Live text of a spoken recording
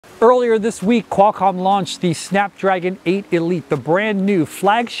Earlier this week, Qualcomm launched the Snapdragon 8 Elite, the brand new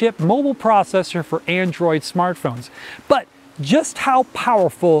flagship mobile processor for Android smartphones. But just how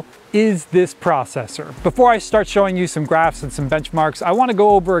powerful is this processor? Before I start showing you some graphs and some benchmarks, I want to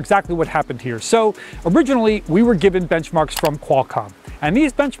go over exactly what happened here. So originally, we were given benchmarks from Qualcomm, and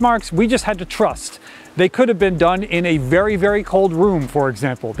these benchmarks we just had to trust. They could have been done in a very, very cold room, for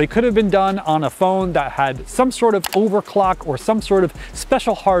example. They could have been done on a phone that had some sort of overclock or some sort of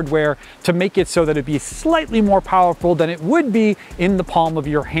special hardware to make it so that it'd be slightly more powerful than it would be in the palm of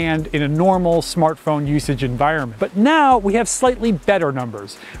your hand in a normal smartphone usage environment. But now we have slightly better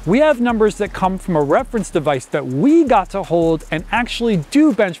numbers. We have numbers that come from a reference device that we got to hold and actually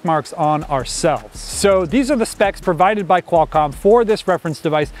do benchmarks on ourselves. So these are the specs provided by Qualcomm for this reference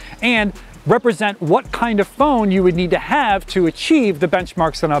device and represent what kind of phone you would need to have to achieve the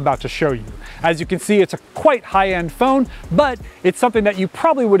benchmarks that I'm about to show you. As you can see, it's a quite high-end phone, but it's something that you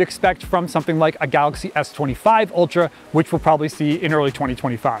probably would expect from something like a Galaxy S25 Ultra, which we'll probably see in early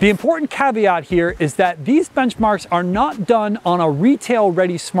 2025. The important caveat here is that these benchmarks are not done on a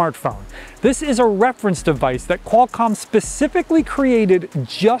retail-ready smartphone. This is a reference device that Qualcomm specifically created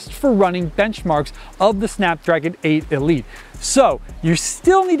just for running benchmarks of the Snapdragon 8 Elite. So you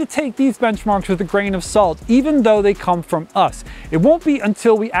still need to take these benchmarks with a grain of salt, even though they come from us. It won't be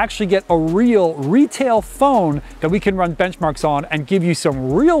until we actually get a real retail phone that we can run benchmarks on and give you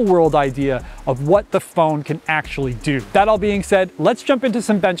some real world idea of what the phone can actually do. That all being said, let's jump into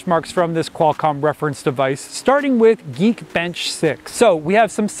some benchmarks from this Qualcomm reference device, starting with Geekbench 6. So we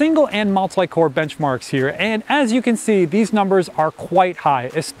have some single and multi-core benchmarks here, and as you can see, these numbers are quite high,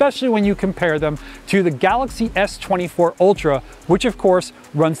 especially when you compare them to the Galaxy S24 Ultra, which of course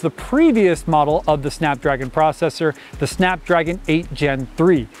runs the previous model of the Snapdragon processor, the Snapdragon 8 Gen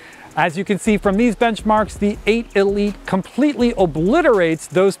 3. As you can see from these benchmarks, the 8 Elite completely obliterates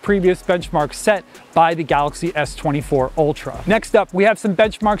those previous benchmarks set by the Galaxy S24 Ultra. Next up, we have some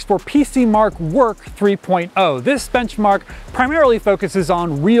benchmarks for PCMark Work 3.0. This benchmark primarily focuses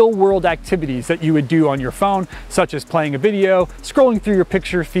on real-world activities that you would do on your phone, such as playing a video, scrolling through your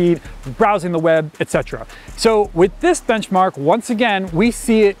picture feed, browsing the web, etc. So with this benchmark, once again, we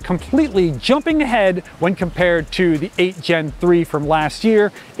see it completely jumping ahead when compared to the 8 Gen 3 from last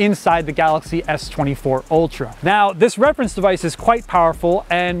year inside the Galaxy S24 Ultra. Now, this reference device is quite powerful,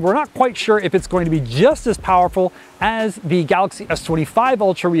 and we're not quite sure if it's going to be just as powerful as the Galaxy S25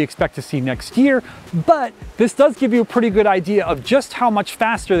 Ultra we expect to see next year, but this does give you a pretty good idea of just how much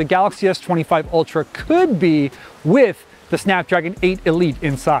faster the Galaxy S25 Ultra could be with the Snapdragon 8 Elite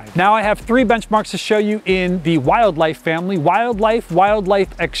inside. Now I have three benchmarks to show you in the Wildlife family: Wildlife,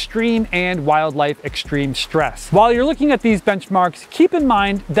 Wildlife Extreme, and Wildlife Extreme Stress. While you're looking at these benchmarks, keep in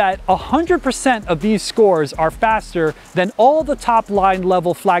mind that 100% of these scores are faster than all the top line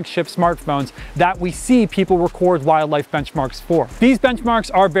level flagship smartphones that we see people record wildlife benchmarks for. These benchmarks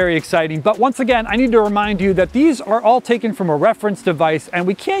are very exciting, but once again, I need to remind you that these are all taken from a reference device, and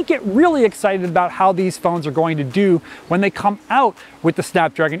we can't get really excited about how these phones are going to do when they come out with the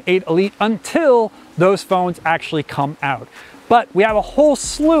Snapdragon 8 Elite until those phones actually come out. But we have a whole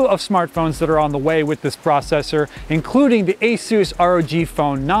slew of smartphones that are on the way with this processor, including the Asus ROG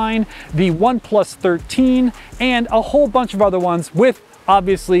Phone 9, the OnePlus 13, and a whole bunch of other ones, with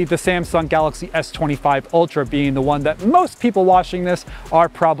obviously the Samsung Galaxy S25 Ultra being the one that most people watching this are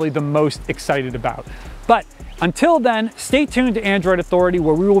probably the most excited about. But until then, stay tuned to Android Authority,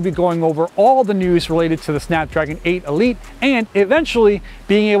 where we will be going over all the news related to the Snapdragon 8 Elite and eventually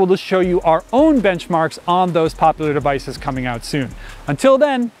being able to show you our own benchmarks on those popular devices coming out soon. Until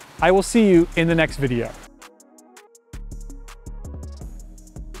then, I will see you in the next video.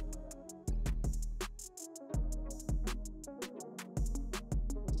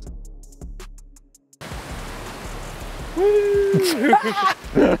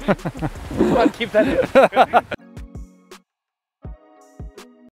 Come on, keep that in.